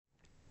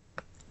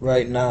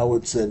Right now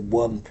it's at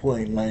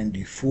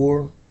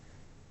 1.94.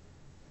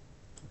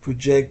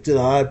 Projected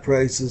high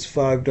price is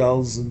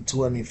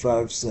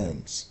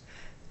 $5.25.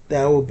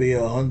 That will be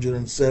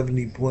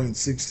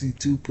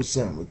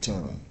 170.62%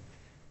 return.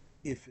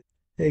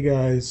 Hey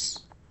guys,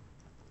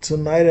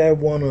 tonight I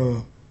want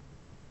to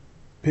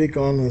pick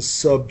on a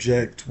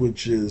subject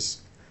which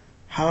is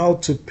how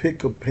to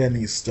pick a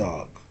penny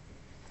stock.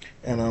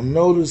 And I'm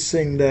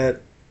noticing that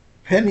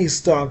penny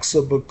stocks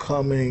are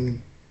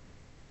becoming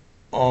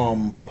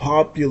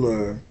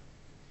popular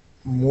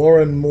more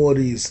and more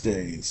these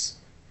days.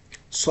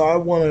 So I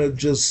want to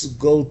just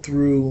go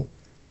through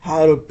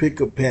how to pick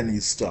a penny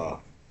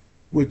stock,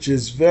 which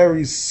is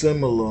very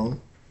similar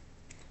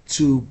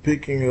to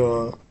picking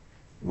a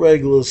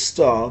regular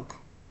stock.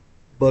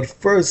 But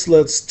first,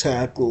 let's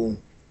tackle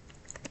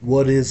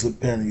what is a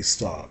penny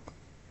stock.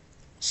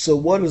 So,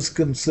 what is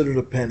considered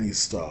a penny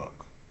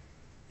stock?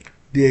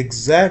 The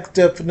exact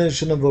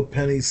definition of a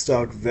penny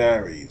stock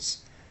varies,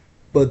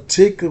 but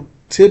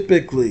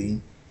typically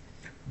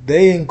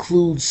they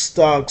include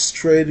stocks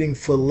trading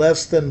for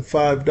less than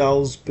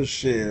 $5 per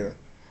share,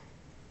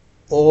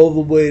 all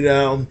the way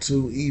down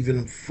to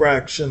even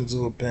fractions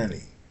of a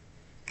penny.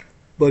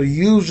 But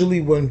usually,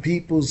 when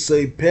people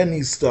say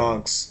penny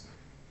stocks,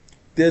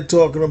 they're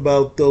talking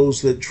about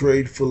those that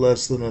trade for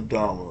less than a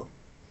dollar.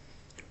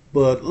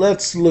 But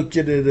let's look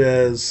at it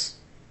as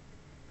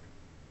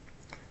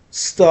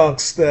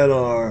stocks that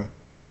are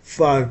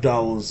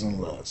 $5 and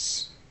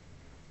less.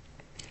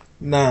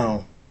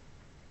 Now,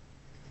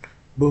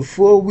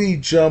 before we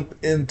jump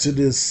into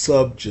this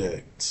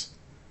subject,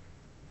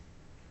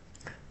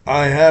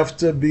 I have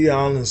to be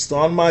honest.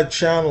 On my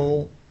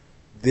channel,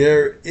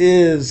 there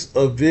is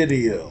a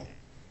video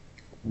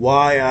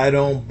why I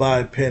don't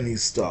buy penny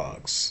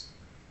stocks.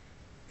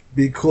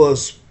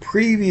 Because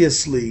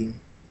previously,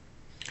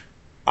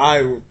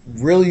 I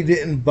really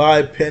didn't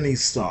buy penny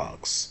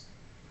stocks.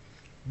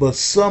 But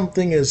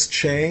something has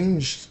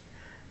changed.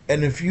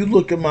 And if you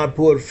look at my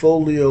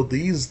portfolio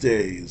these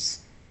days,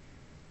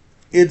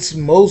 it's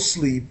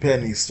mostly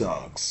penny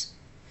stocks.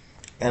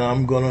 And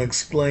I'm going to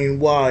explain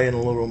why in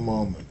a little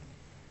moment.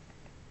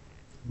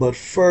 But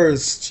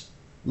first,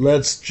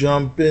 let's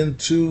jump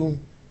into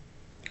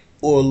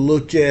or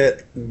look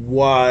at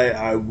why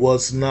I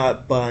was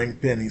not buying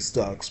penny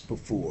stocks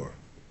before.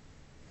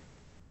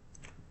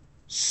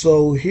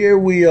 So here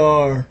we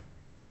are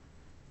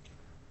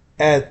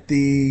at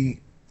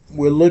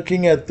we're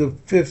looking at the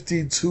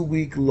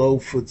 52-week low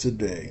for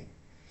today.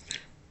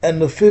 And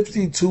the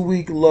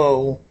 52-week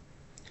low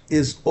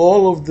is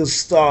all of the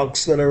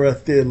stocks that are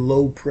at their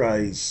low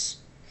price,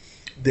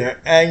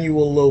 their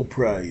annual low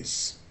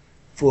price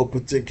for a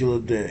particular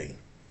day.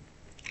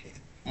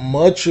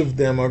 Much of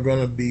them are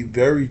going to be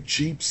very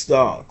cheap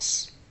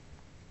stocks,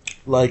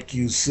 like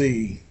you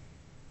see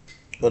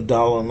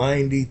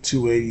 $1.90,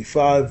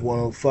 $2.85,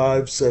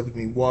 105,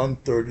 71,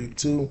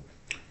 32.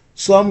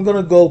 So I'm going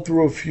to go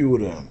through a few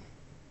of them.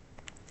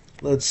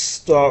 Let's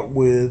start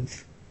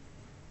with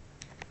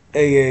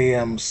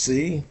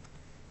AAMC.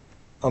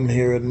 I'm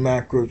here at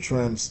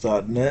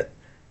macrotrends.net.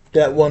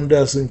 That one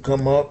doesn't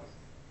come up,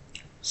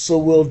 so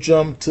we'll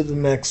jump to the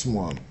next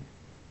one.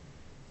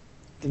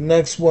 The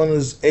next one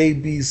is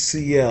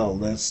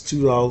ABCL. That's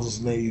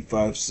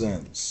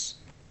 $2.85.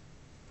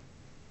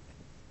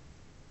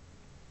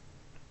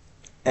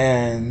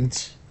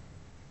 And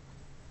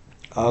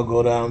I'll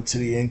go down to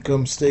the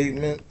income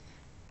statement.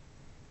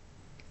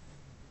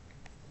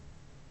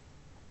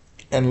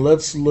 And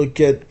let's look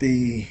at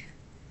the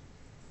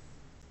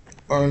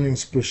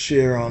earnings per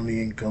share on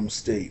the income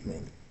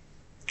statement.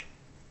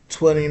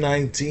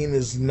 2019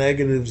 is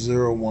negative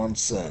 0.01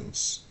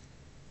 cents.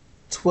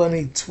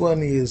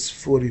 2020 is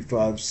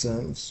 45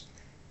 cents.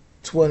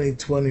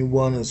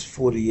 2021 is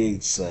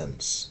 48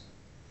 cents.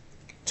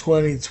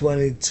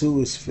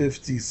 2022 is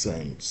 50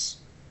 cents.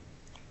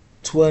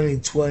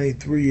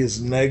 2023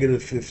 is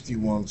negative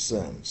 51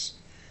 cents.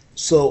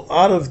 So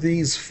out of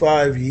these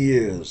 5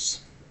 years,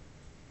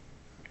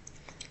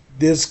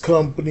 this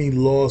company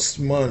lost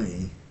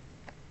money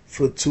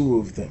for 2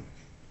 of them.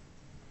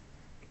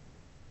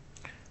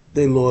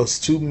 They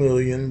lost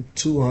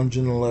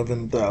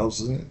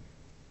 $2,211,000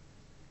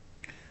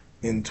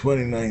 in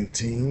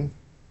 2019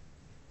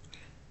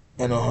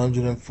 and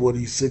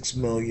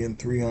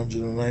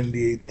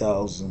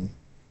 $146,398,000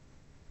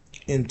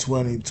 in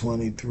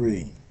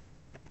 2023.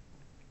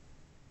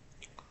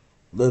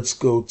 Let's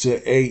go to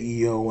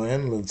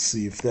AEON. Let's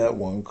see if that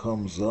one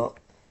comes up.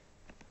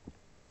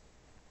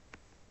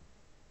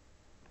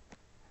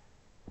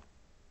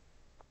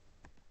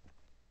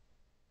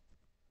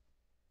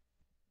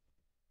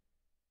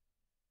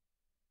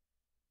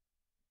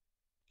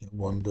 That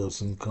one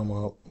doesn't come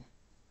up.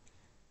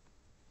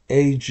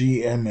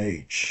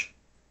 AGMH.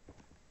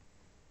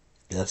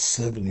 That's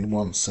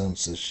 71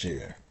 cents a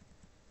share.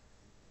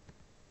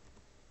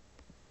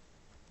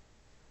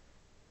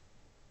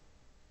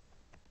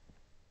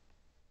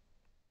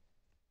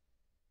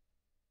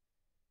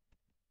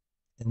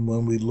 And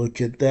when we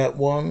look at that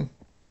one,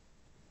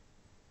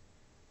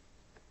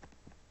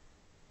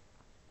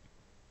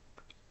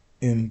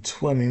 In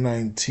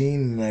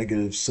 2019,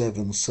 negative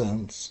 7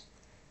 cents.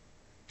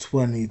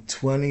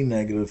 2020,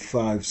 negative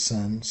 5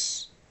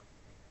 cents.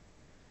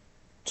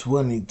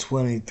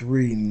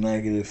 2023,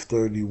 negative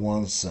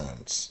 31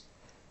 cents.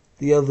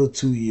 The other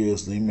 2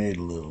 years, they made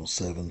a little,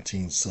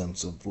 17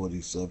 cents and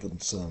 47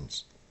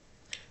 cents.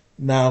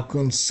 Now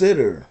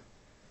consider,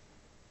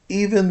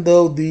 even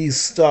though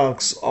these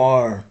stocks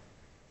are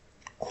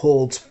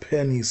called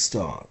penny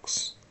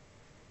stocks,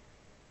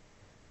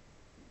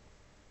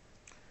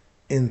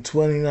 in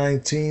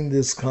 2019,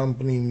 this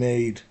company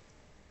made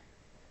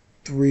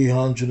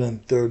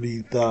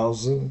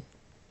 $330,000,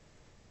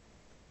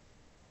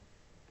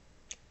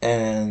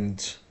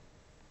 and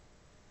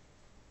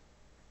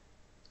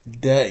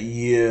that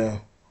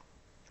year,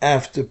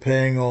 after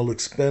paying all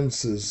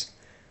expenses,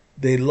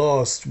 they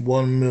lost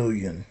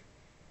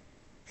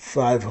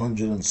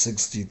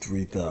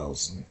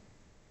 $1,563,000.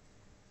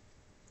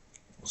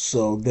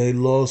 So they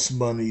lost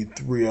money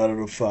 3 out of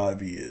the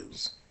 5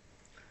 years.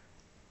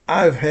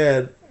 I've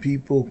had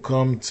people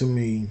come to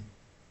me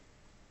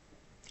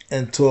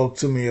and talk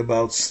to me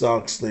about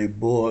stocks they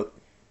bought.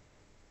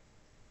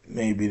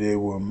 Maybe they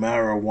were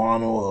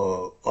marijuana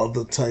or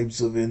other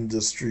types of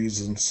industries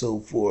and so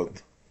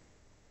forth.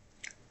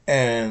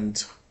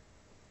 And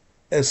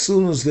as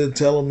soon as they're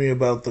telling me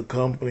about the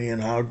company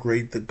and how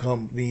great the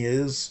company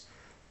is,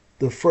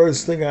 the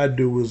first thing I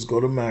do is go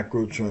to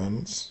macro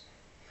trends,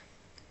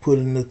 put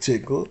in the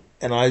ticker,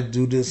 and I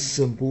do this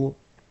simple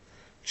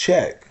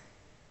check.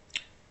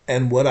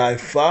 And what I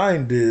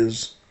find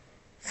is,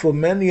 for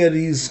many of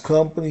these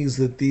companies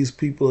that these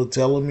people are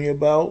telling me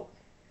about,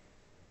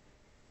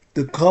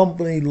 the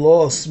company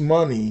lost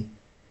money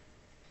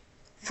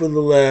for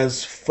the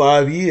last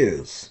 5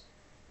 years.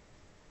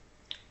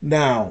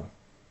 Now,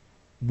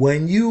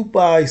 when you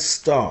buy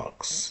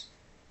stocks,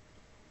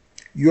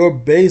 you're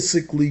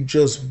basically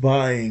just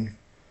buying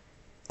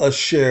a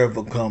share of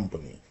a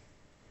company.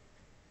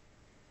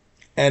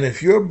 And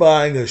if you're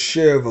buying a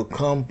share of a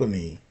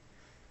company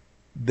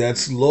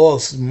that's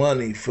lost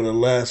money for the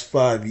last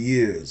 5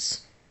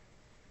 years,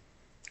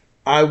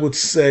 I would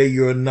say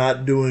you're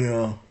not doing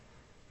a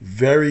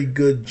very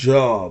good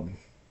job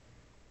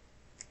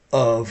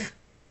of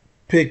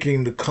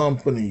picking the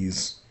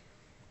companies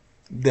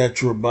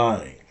that you're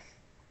buying.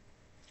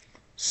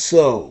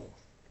 So,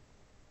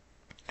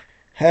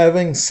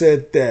 having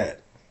said that,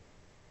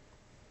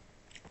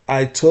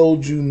 I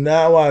told you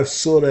now I've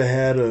sort of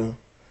had a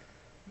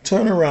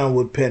turnaround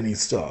with penny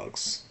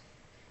stocks.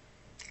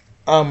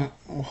 I'm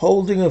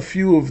holding a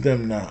few of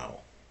them now,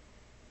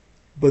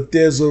 but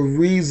there's a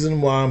reason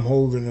why I'm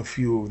holding a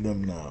few of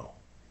them now.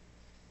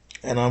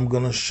 And I'm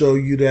going to show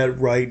you that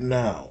right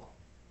now.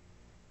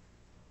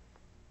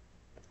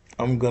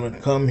 I'm going to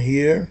come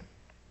here.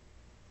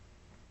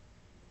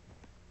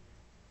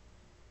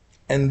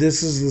 And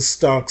this is the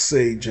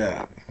StockSage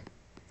app.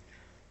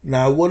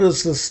 Now, what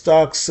does the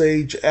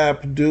StockSage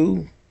app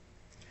do?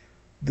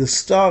 The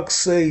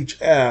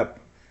StockSage app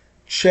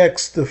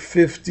checks the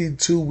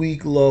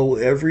 52-week low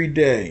every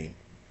day,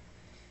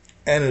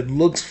 and it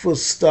looks for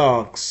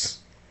stocks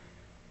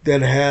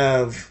that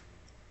have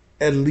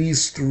at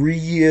least 3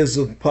 years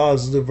of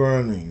positive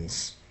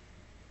earnings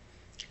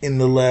in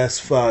the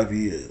last 5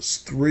 years,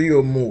 3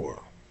 or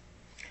more.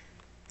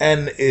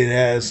 And it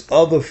has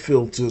other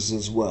filters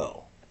as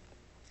well.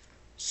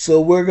 So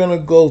we're going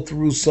to go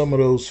through some of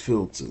those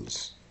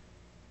filters.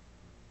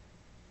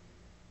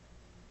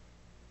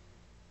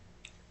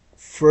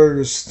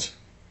 First,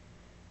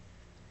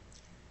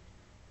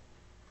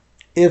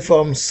 if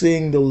I'm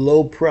seeing the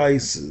low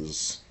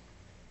prices,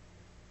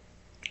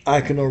 I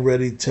can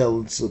already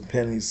tell it's a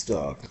penny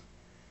stock.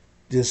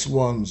 This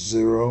one's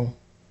 0,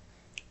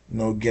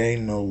 no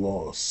gain, no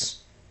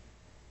loss.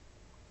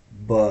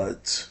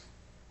 But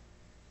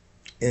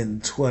in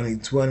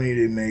 2020,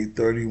 they made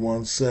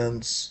 31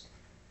 cents.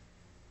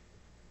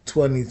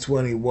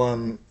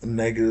 2021,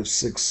 negative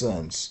 6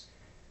 cents.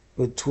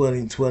 But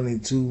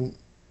 2022,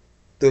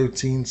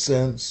 13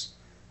 cents.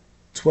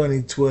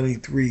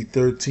 2023,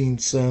 13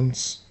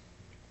 cents.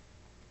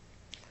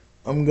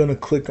 I'm going to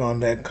click on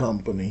that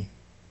company.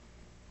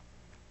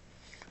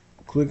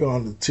 Click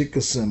on the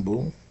ticker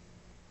symbol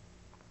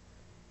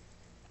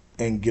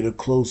and get a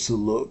closer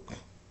look.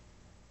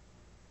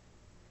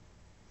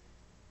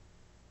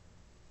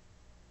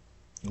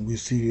 We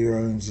see the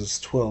earnings is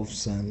 12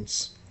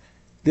 cents.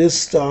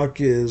 This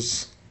stock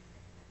is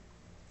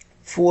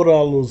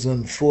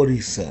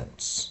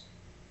 $4.40.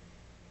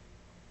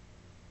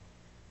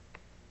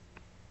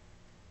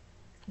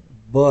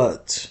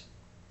 But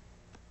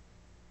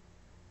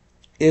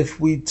if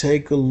we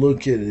take a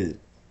look at it,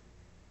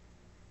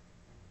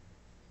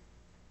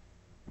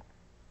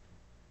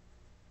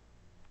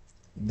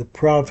 the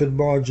profit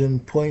margin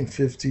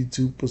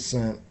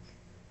 0.52%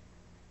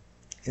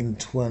 in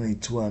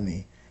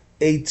 2020,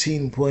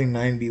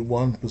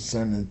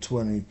 18.91% in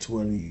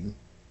 2020.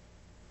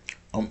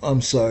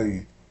 I'm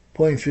sorry,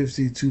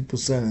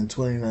 0.52% in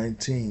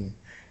 2019,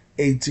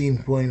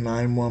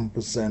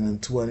 18.91% in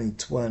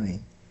 2020.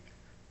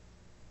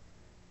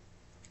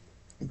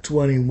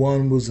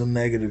 21 was a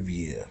negative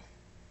year,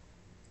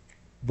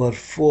 but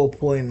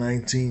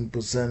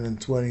 4.19% in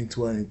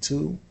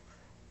 2022,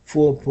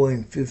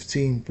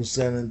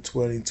 4.15% in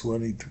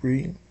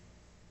 2023.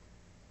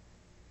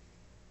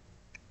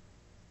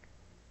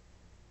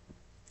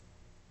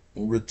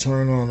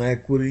 Return on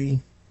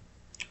equity,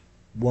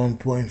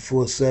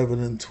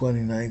 1.47 in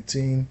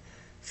 2019,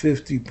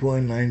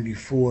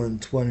 50.94 in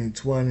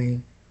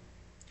 2020.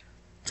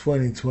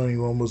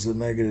 2021 was a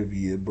negative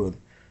year, but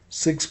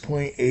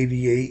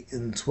 6.88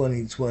 in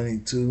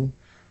 2022,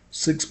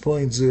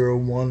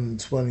 6.01 in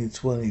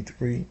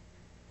 2023.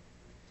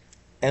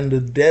 And the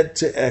debt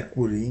to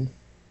equity,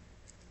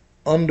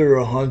 under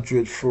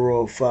 100 for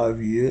all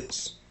 5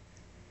 years,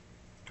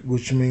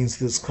 which means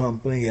this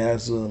company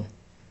has a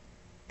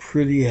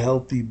pretty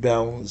healthy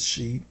balance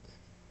sheet.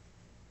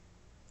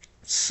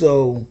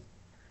 So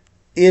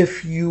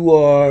if you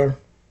are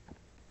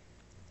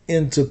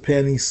into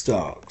penny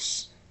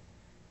stocks,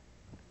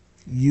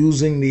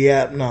 using the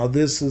app, now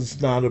this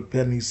is not a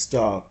penny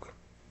stock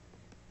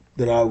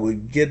that I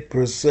would get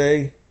per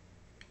se,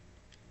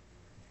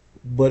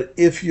 but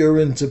if you're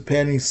into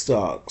penny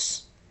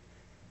stocks,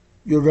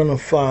 you're going to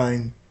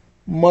find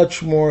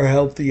much more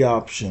healthy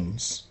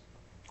options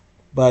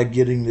by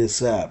getting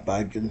this app.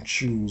 I can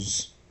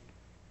choose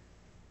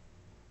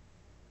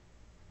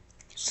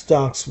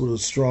stocks with a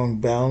strong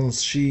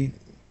balance sheet,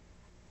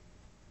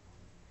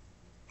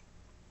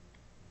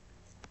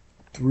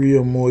 3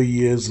 or more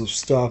years of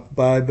stock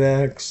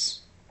buybacks,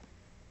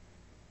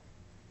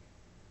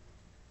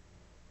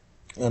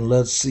 and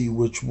let's see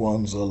which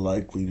ones are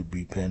likely to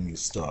be penny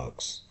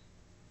stocks.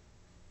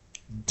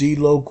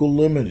 dLocal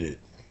Limited.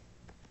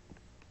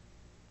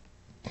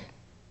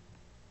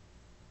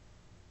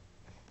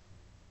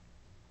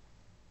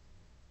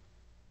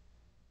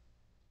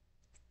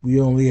 We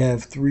only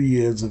have 3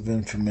 years of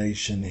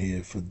information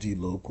here for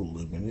dLocal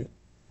Limited.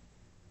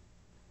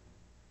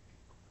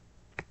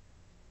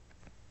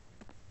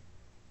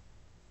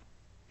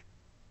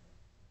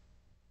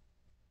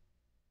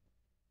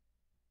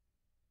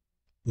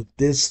 But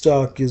this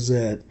stock is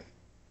at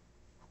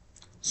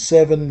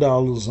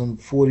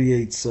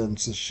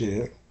 $7.48 a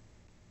share.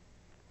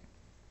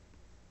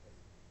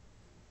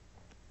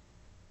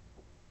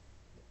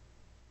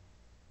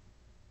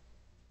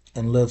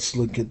 And let's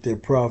look at their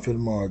profit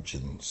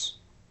margins.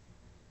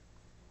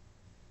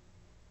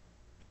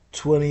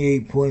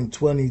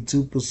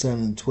 28.22%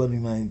 in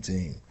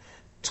 2019,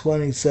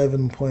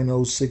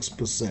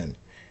 27.06%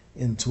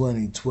 in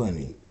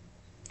 2020,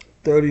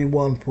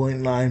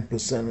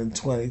 31.9% in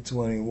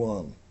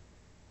 2021,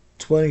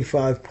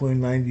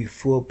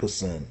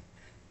 25.94%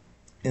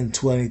 in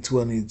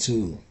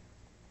 2022,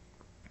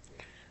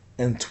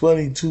 and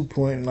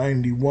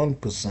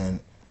 22.91%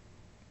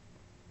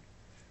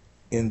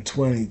 in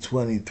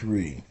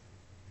 2023.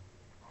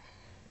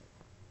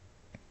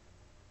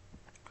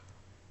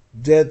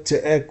 Debt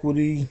to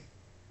equity,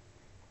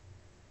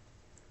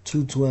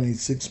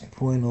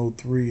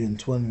 226.03 in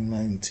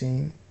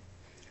 2019,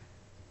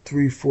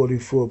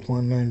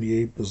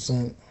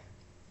 344.98%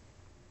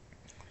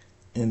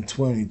 in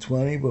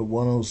 2020, but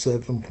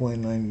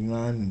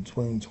 107.99 in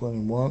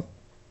 2021,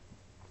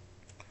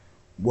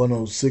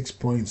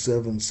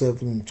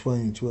 106.77 in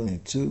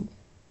 2022,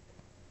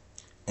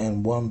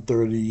 and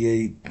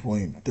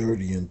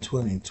 138.30 in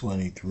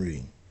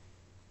 2023.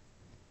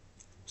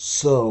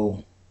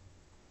 So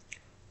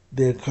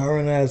their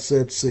current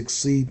assets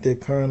exceed their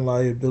current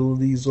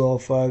liabilities all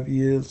 5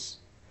 years.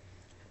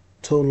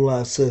 Total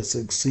assets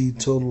exceed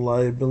total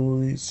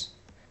liabilities,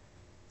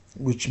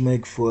 which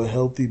make for a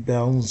healthy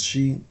balance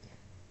sheet.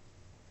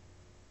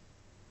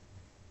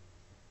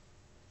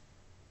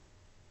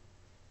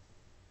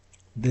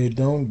 They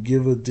don't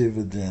give a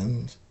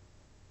dividend,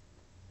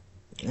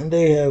 and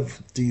they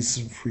have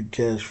decent free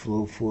cash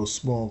flow for a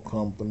small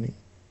company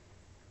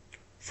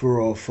for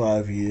all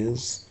 5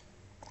 years.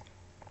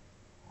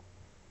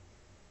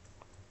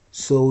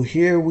 So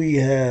here we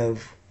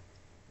have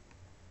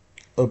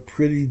a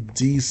pretty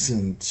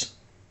decent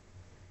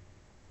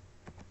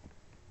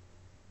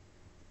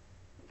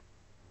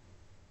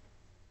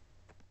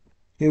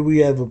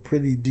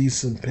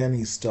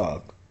penny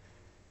stock.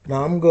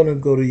 Now I'm going to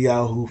go to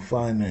Yahoo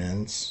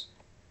Finance,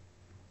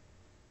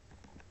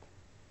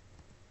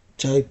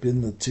 type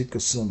in the ticker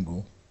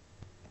symbol,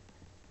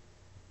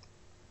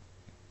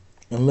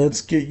 and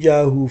let's get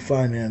Yahoo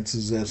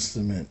Finance's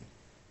estimate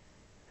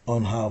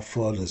on how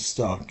far the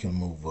stock can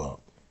move up.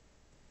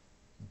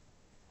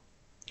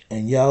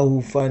 And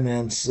Yahoo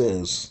Finance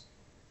says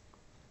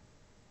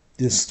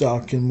this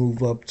stock can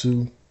move up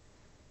to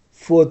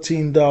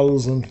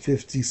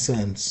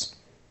 $14.50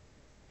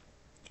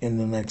 in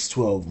the next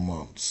 12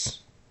 months.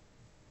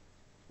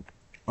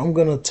 I'm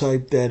going to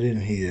type that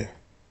in here.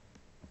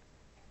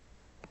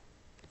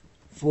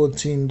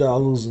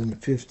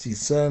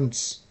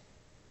 $14.50.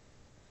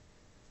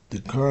 The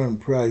current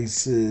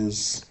price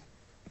is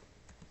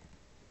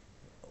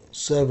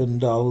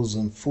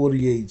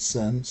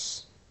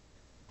 $7.48.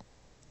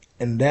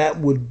 And that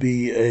would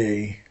be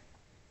a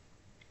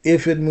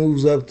If it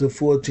moves up to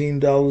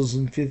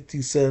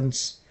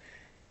 $14.50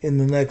 in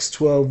the next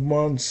 12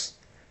 months,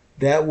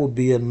 that will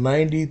be a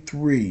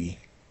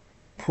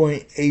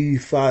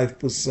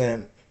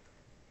 93.85%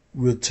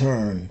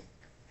 return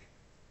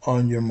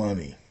on your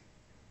money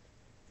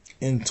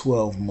in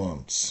 12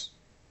 months.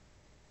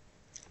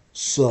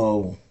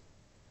 So,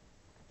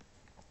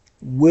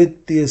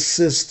 with the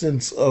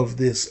assistance of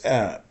this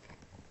app,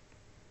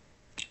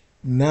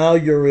 now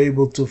you're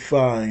able to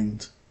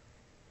find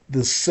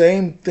the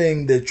same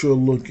thing that you're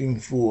looking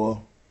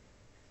for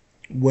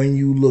when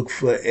you look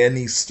for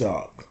any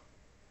stock.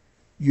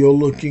 You're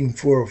looking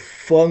for a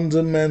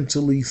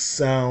fundamentally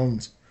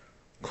sound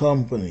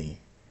company.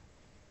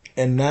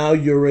 And now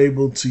you're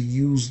able to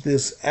use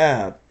this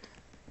app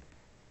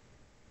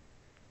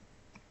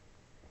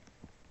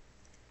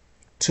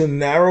to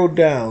narrow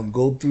down,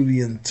 go through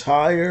the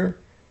entire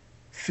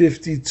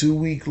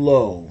 52-week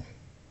low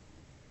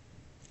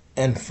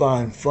and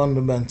find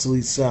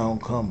fundamentally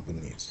sound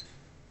companies.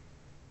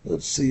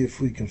 Let's see if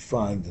we can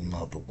find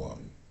another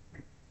one.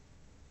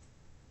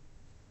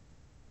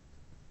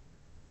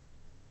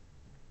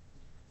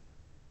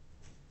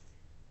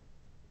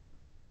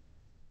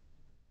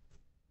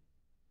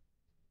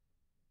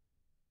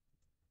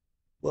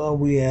 Well,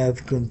 we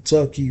have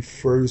Kentucky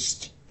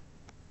First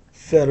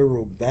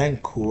Federal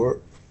Bank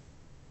Corp.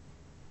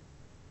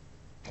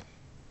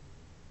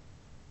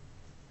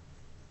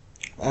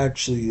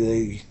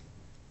 Actually,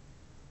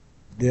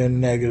 they're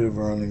negative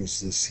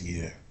earnings this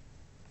year.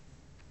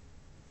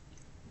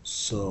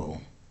 So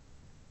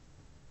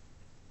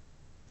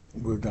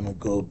we're going to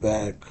go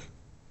back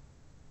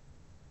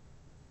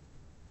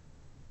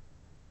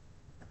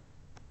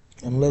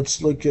and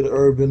let's look at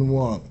Urban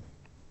One.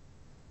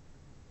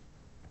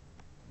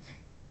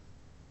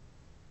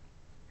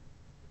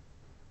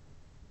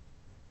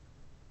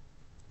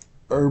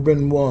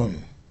 Urban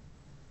One.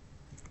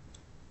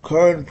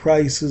 Current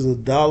price is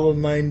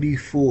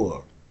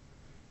 $1.94.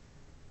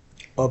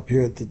 Up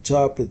here at the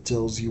top, it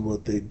tells you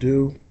what they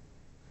do.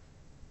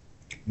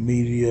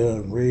 Media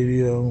and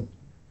radio.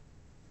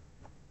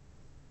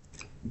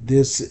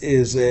 This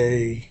is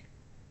a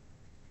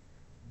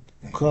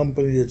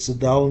company that's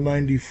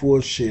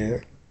 $1.94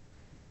 share.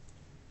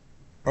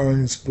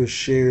 Earnings per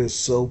share is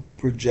so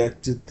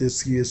projected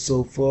this year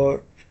so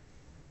far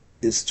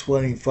is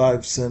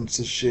 25 cents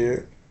a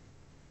share.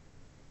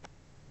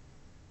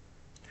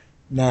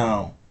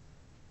 Now,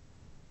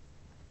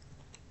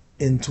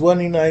 in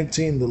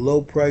 2019, the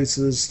low price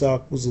of the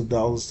stock was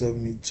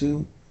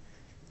 $1.72.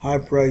 High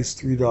price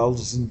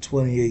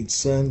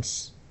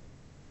 $3.28.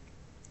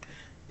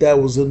 That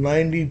was a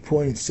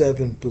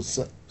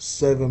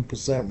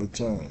 90.7%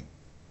 return.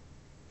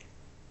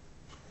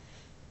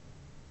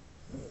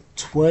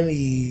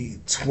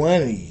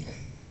 2020,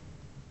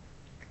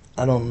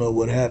 I don't know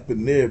what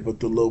happened there, but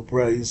the low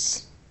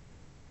price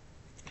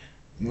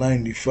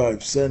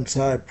 95 cents,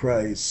 high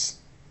price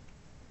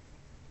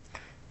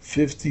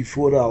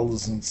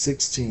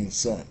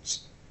 $54.16.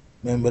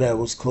 Remember, that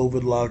was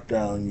COVID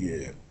lockdown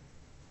year.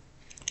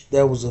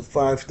 That was a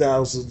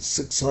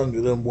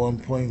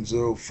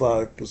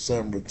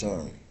 5,601.05%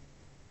 return.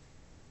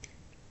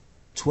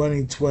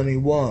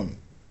 2021,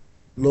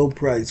 low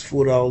price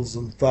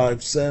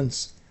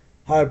 $4.05,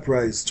 high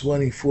price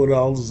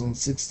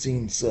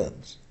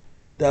 $24.16.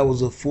 That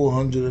was a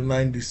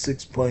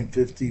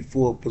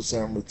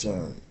 496.54%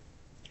 return.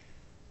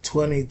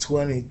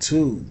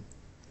 2022,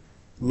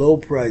 low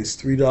price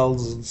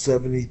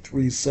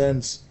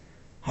 $3.73,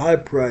 high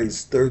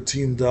price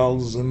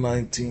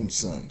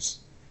 $13.19.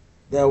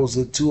 That was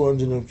a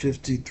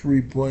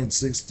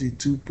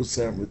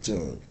 253.62%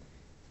 return.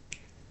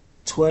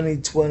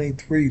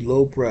 2023,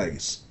 low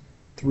price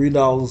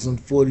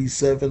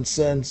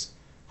 $3.47,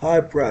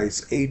 high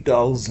price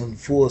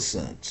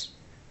 $8.04.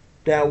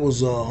 That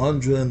was a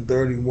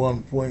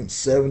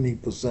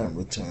 131.70%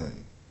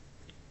 return.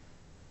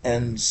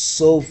 And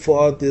so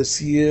far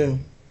this year,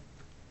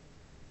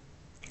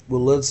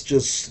 well, let's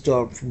just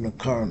start from the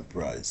current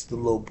price. The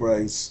low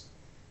price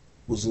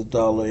was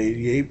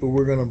 $1.88, but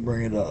we're going to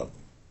bring it up.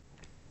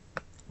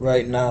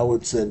 Right now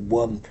it's at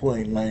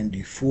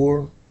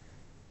 1.94.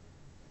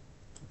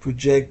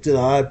 Projected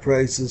high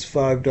price is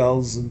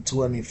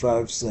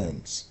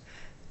 $5.25.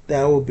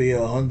 That will be a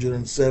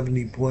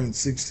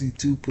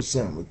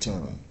 170.62%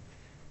 return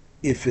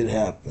if it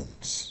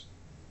happens.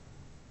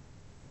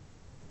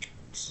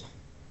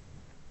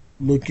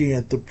 Looking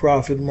at the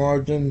profit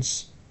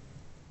margins,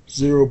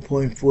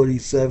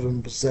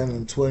 0.47%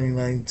 in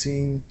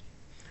 2019.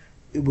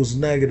 It was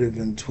negative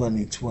in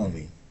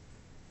 2020,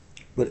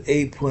 but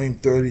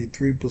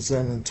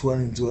 8.33% in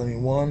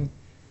 2021,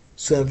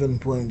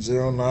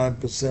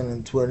 7.09%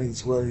 in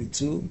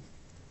 2022,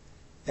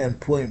 and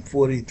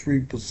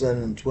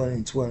 0.43% in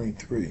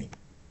 2023.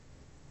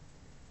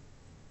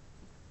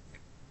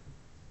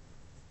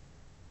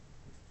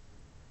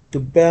 The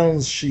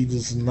balance sheet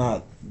is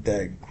not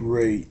that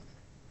great.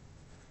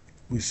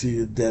 We see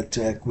the debt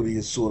to equity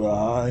is sort of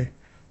high,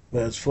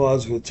 but as far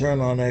as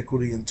return on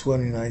equity in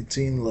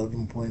 2019,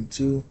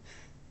 11.2,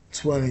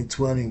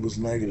 2020 was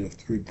negative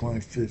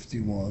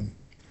 3.51.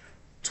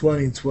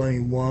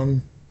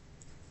 2021,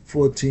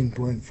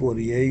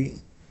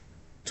 14.48.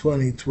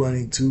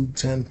 2022,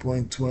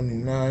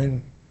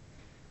 10.29.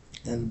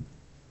 And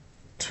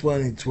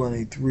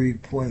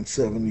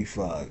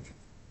 2023.75.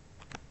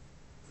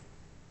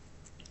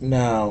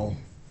 Now,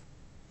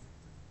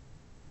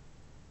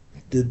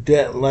 the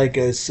debt, like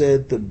I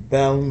said, the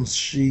balance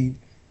sheet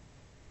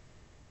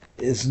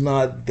is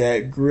not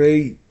that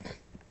great,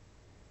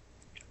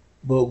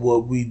 but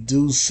what we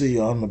do see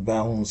on the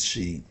balance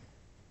sheet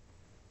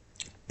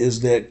is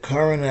that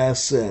current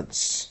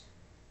assets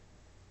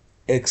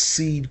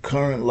exceed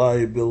current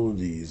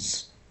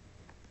liabilities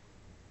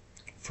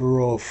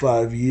for all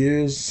 5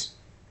 years,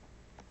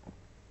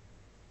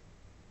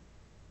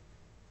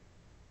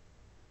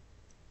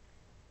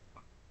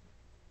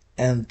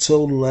 and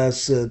total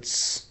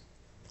assets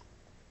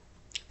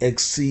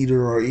exceed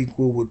or are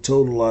equal with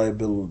total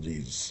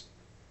liabilities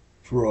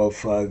for all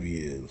 5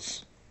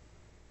 years.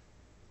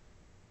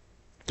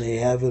 They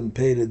haven't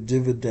paid a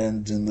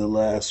dividend in the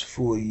last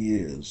 4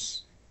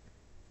 years.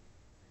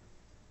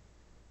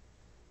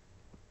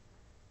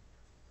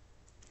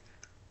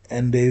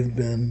 And they've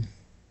been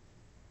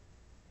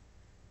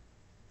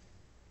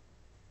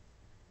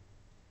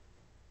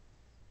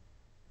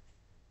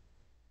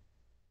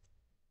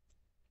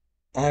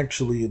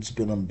actually, it's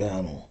been a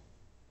battle.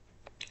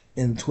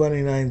 In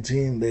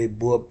 2019, they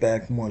bought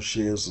back more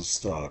shares of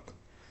stock,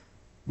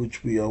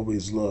 which we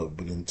always love,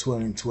 but in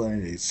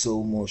 2020, they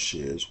sold more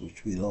shares,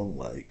 which we don't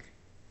like.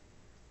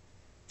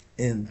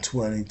 In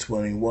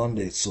 2021,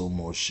 they sold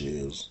more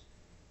shares.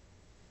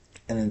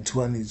 And in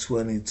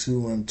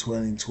 2022 and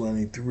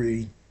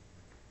 2023,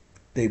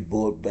 they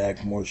bought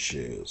back more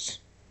shares.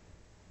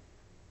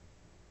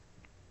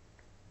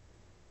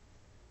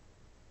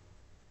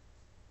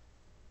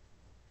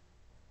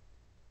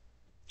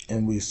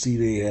 And we see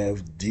they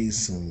have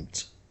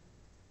decent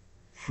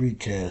free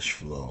cash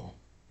flow.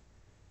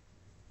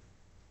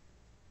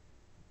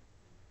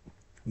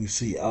 We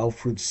see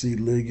Alfred C.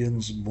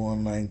 Liggins,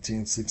 born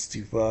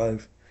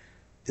 1965,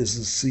 is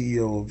the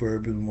CEO of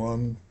Urban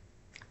One.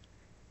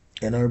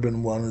 And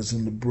Urban One is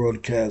in the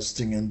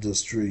broadcasting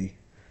industry,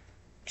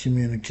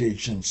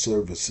 communication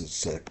services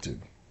sector.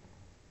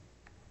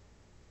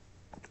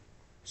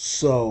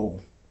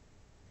 So,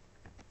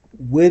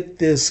 with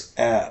this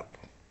app,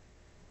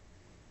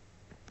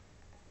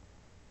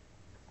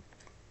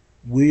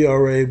 we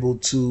are able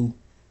to,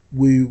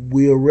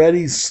 we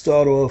already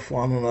start off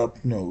on an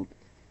up note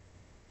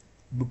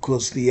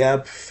because the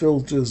app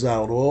filters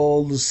out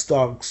all the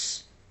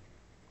stocks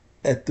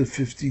at the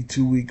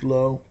 52-week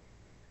low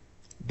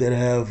that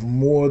have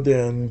more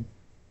than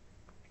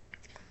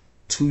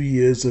 2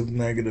 years of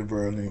negative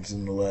earnings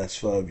in the last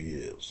 5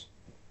 years.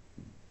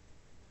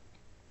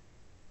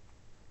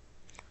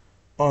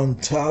 On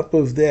top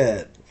of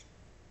that,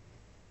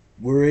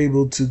 we're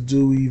able to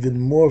do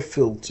even more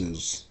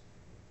filters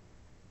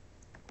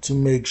to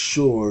make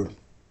sure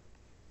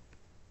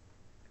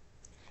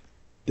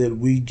that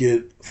we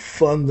get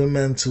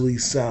fundamentally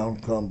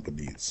sound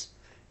companies.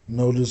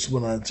 Notice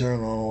when I turn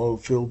on all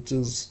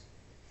filters,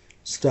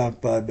 stock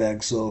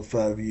buybacks all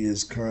 5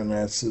 years, current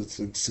assets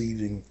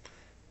exceeding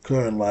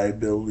current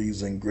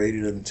liabilities, and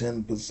greater than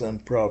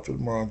 10%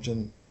 profit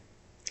margin.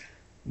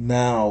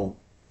 Now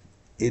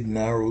it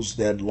narrows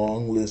that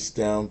long list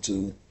down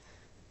to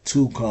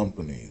 2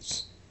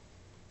 companies.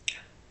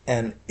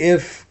 And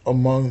if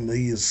among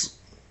these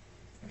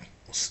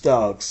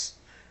stocks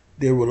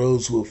there were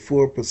those with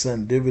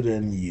 4%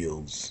 dividend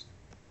yields,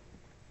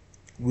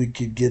 we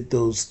could get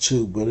those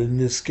 2. But in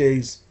this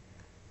case,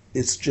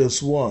 it's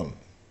just one.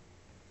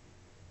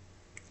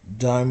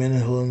 Diamond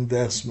Hill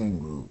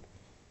Investment Group.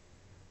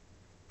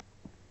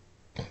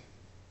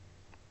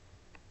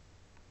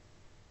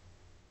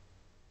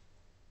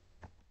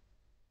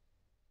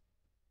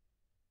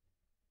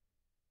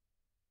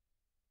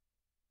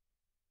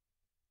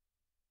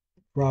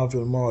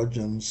 Profit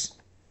margins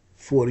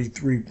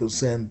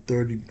 43%, 30%,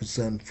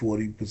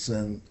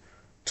 40%,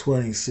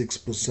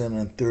 26%,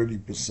 and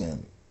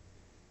 30%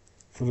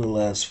 for the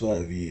last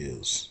 5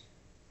 years.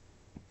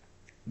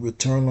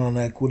 Return on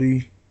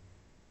equity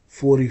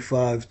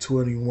 45,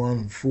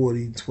 21,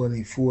 40,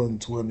 24,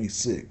 and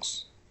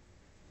 26.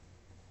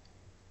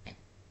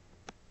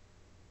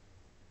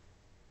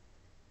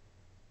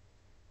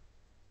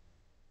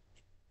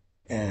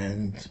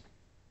 And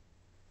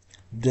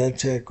debt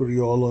to equity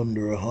all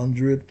under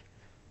 100.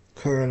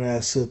 Current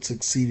assets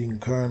exceeding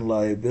current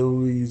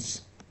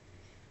liabilities.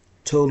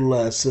 Total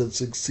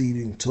assets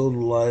exceeding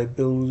total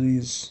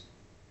liabilities.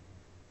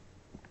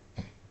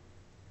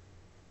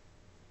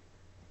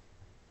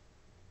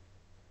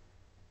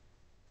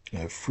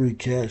 Free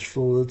cash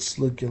flow. Let's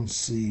look and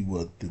see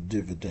what the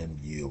dividend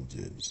yield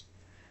is.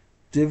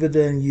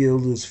 Dividend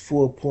yield is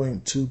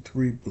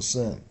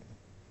 4.23%.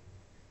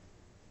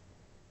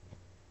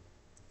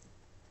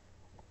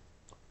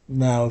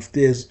 Now, if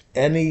there's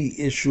any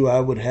issue I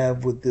would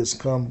have with this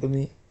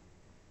company,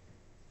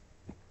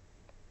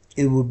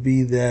 it would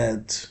be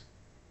that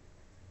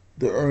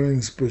the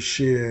earnings per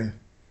share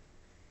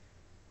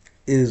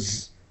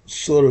is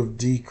sort of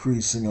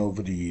decreasing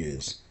over the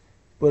years.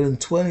 But in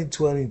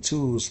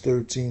 2022 it was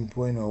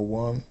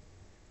 13.01,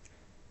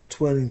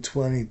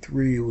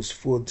 2023 it was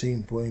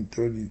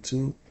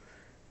 14.32,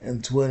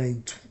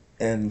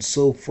 and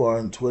so far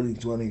in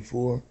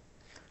 2024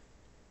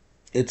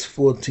 it's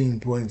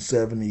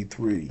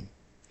 14.73.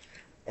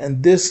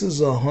 And this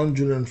is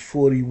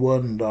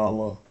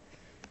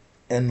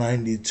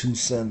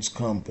 $141.92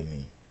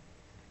 company.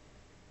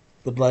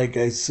 But like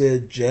I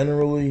said,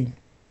 generally,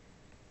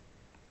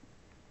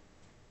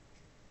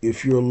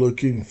 if you're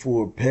looking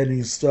for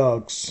penny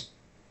stocks,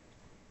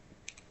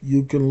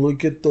 you can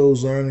look at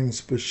those earnings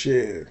per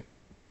share.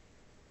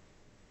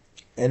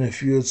 And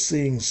if you're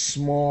seeing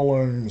small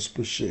earnings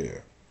per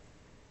share,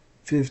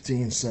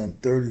 15 cents,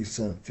 30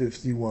 cents,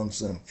 51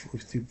 cents,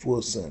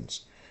 54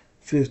 cents,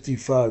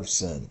 55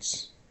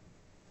 cents,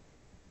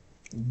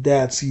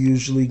 that's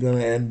usually going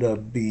to end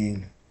up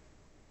being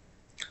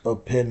a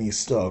penny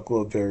stock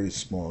or a very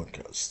small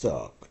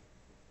stock.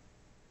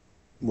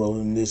 Well,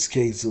 in this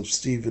case of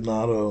Stephen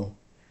Otto,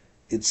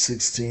 it's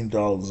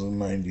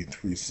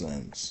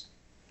 $16.93.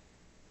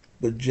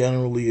 But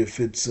generally, if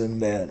it's in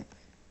that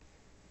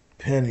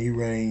penny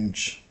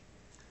range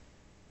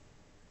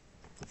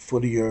for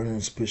the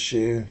earnings per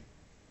share,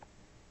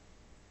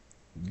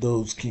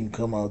 those can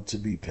come out to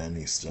be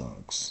penny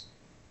stocks.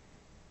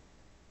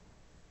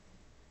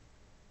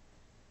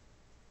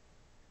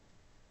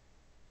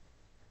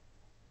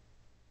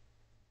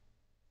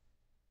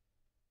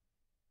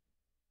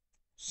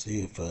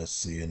 See if I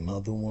see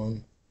another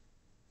one.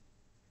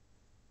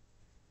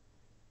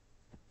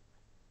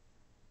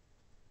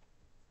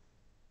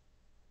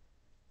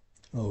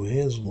 Oh,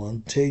 here's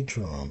one,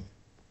 Tatron.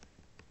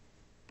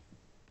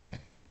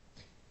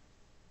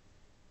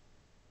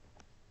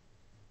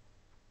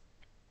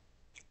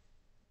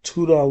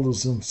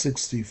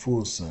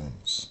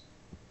 $2.64.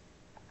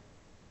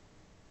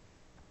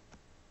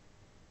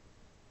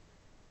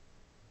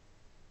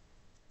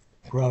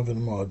 Profit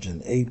margin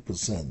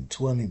 8%,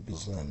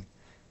 20%,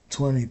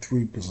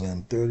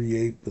 23%,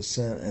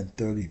 38%, and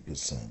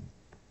 30%.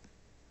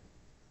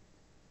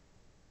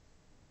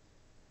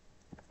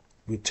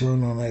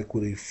 Return on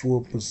equity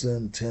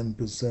 4%,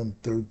 10%,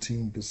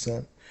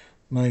 13%,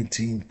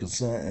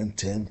 19%, and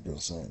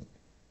 10%.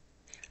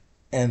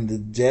 And the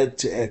debt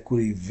to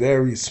equity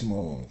very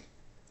small,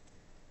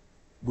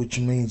 which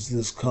means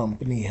this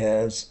company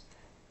has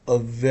a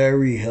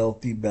very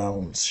healthy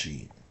balance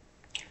sheet.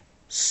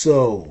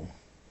 So,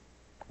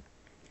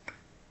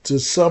 to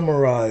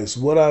summarize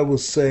what I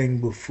was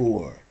saying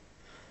before,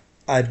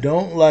 I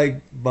don't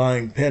like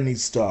buying penny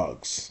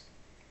stocks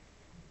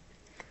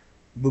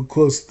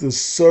because the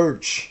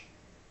search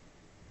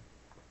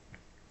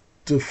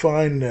to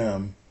find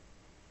them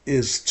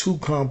is too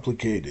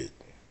complicated.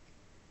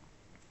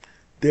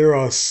 There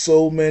are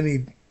so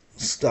many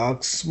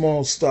stocks,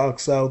 small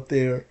stocks out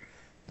there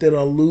that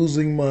are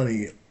losing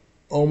money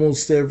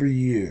almost every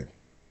year.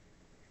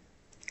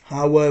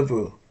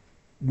 However,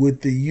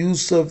 with the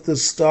use of the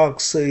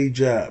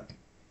StockSage app,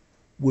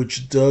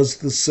 which does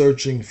the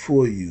searching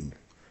for you,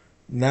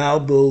 now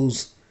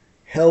those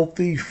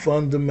healthy,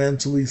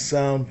 fundamentally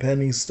sound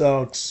penny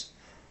stocks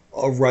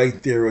are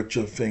right there at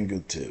your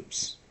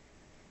fingertips.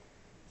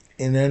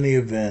 In any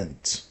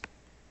event,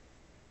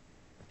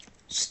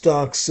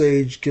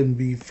 StockSage can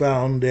be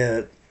found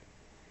at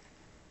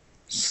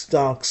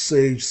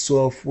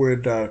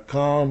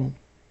StockSageSoftware.com,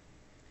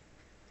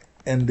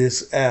 and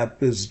this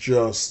app is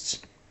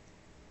just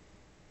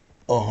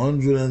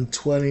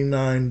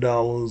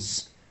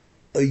 $129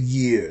 a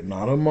year,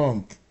 not a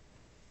month,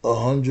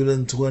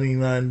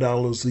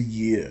 $129 a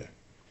year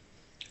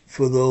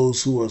for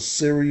those who are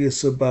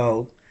serious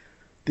about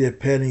their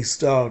penny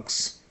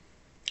stocks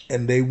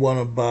and they want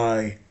to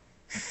buy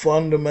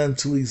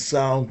fundamentally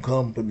sound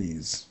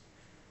companies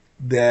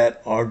that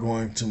are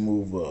going to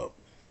move up.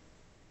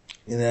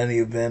 In any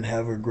event,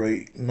 have a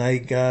great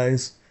night,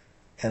 guys,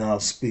 and I'll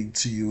speak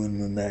to you in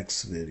the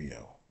next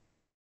video.